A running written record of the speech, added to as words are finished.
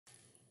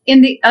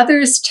In the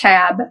Others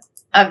tab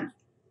of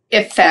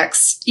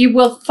effects, you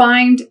will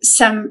find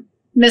some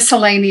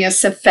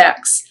miscellaneous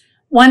effects.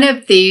 One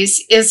of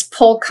these is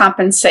pull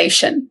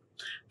compensation.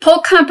 Pull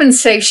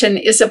compensation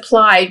is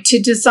applied to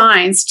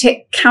designs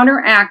to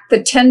counteract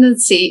the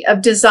tendency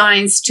of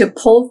designs to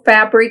pull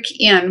fabric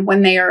in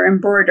when they are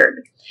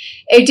embroidered.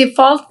 A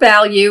default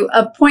value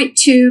of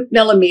 0.2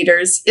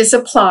 millimeters is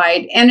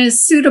applied and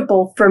is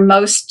suitable for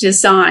most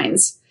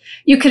designs.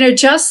 You can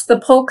adjust the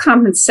pull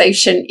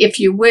compensation if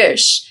you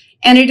wish,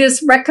 and it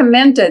is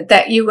recommended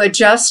that you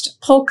adjust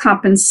pull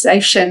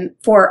compensation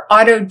for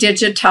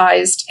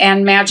auto-digitized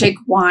and magic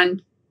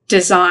wand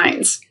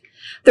designs.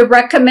 The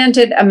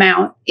recommended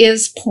amount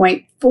is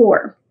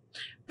 0.4,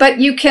 but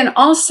you can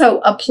also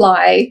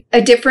apply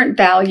a different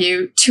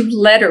value to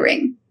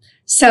lettering.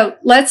 So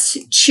let's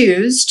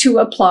choose to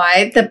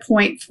apply the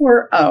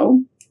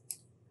 0.40,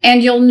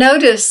 and you'll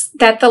notice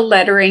that the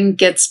lettering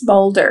gets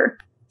bolder.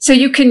 So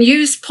you can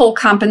use pull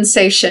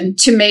compensation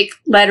to make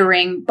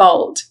lettering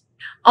bold.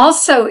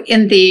 Also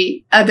in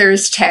the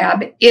Others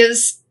tab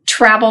is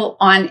Travel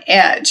on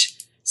Edge.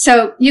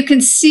 So you can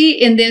see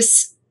in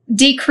this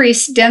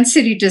decreased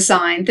density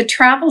design, the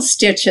travel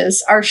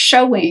stitches are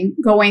showing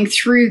going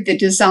through the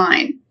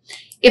design.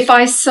 If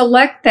I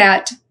select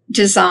that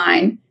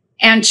design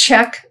and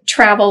check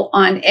Travel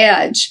on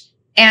Edge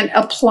and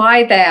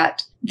apply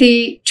that,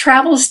 the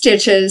travel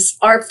stitches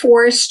are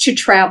forced to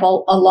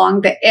travel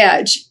along the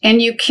edge,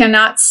 and you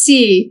cannot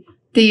see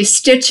the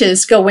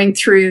stitches going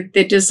through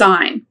the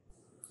design.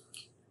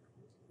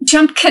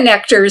 Jump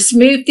connectors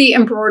move the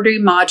embroidery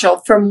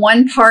module from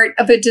one part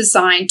of a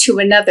design to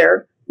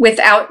another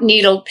without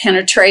needle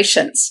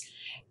penetrations.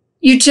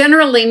 You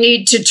generally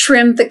need to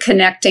trim the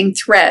connecting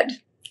thread.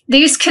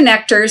 These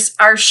connectors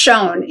are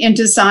shown in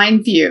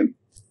Design View.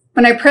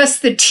 When I press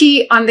the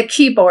T on the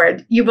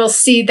keyboard, you will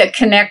see the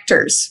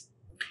connectors.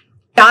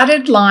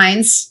 Dotted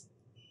lines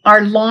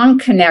are long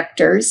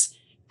connectors,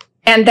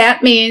 and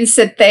that means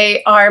that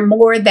they are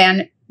more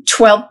than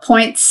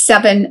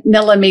 12.7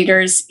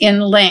 millimeters in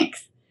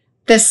length.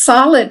 The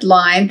solid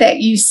line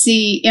that you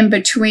see in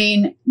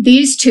between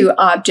these two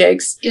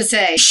objects is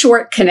a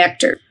short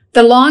connector.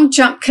 The long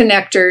jump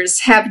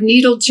connectors have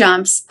needle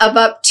jumps of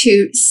up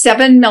to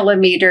 7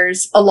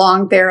 millimeters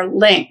along their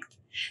length.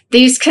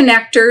 These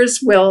connectors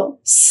will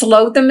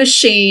slow the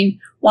machine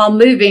while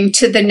moving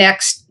to the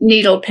next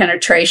needle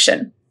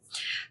penetration.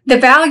 The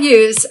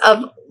values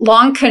of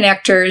long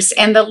connectors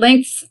and the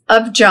length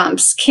of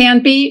jumps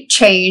can be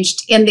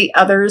changed in the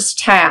Others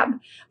tab,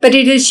 but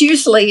it is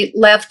usually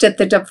left at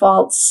the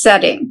default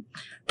setting.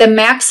 The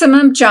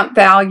maximum jump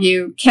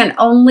value can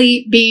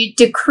only be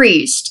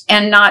decreased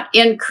and not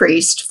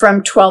increased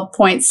from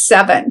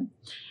 12.7.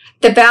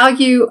 The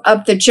value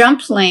of the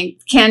jump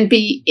length can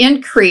be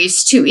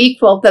increased to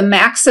equal the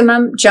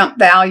maximum jump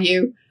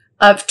value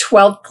of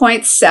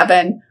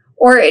 12.7,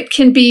 or it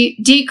can be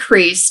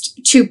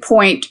decreased to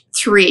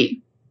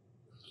 0.3.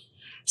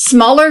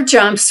 Smaller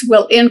jumps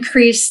will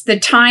increase the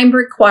time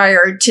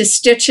required to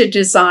stitch a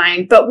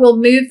design, but will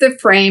move the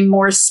frame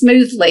more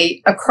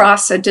smoothly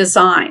across a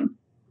design.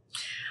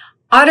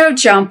 Auto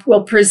jump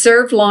will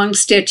preserve long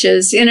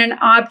stitches in an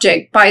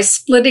object by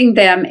splitting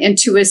them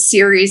into a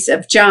series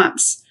of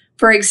jumps.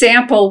 For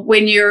example,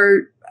 when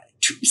you're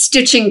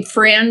stitching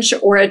fringe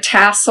or a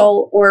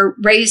tassel or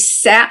raised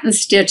satin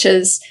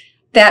stitches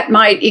that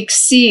might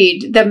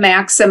exceed the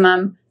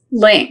maximum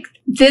length.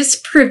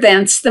 This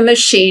prevents the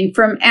machine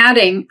from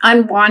adding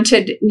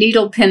unwanted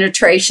needle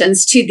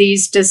penetrations to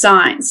these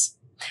designs.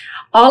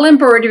 All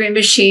embroidery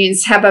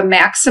machines have a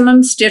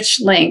maximum stitch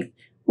length,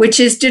 which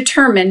is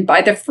determined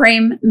by the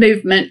frame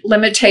movement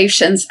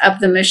limitations of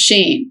the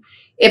machine.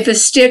 If a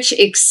stitch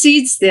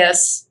exceeds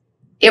this,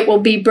 it will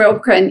be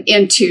broken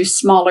into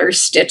smaller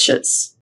stitches.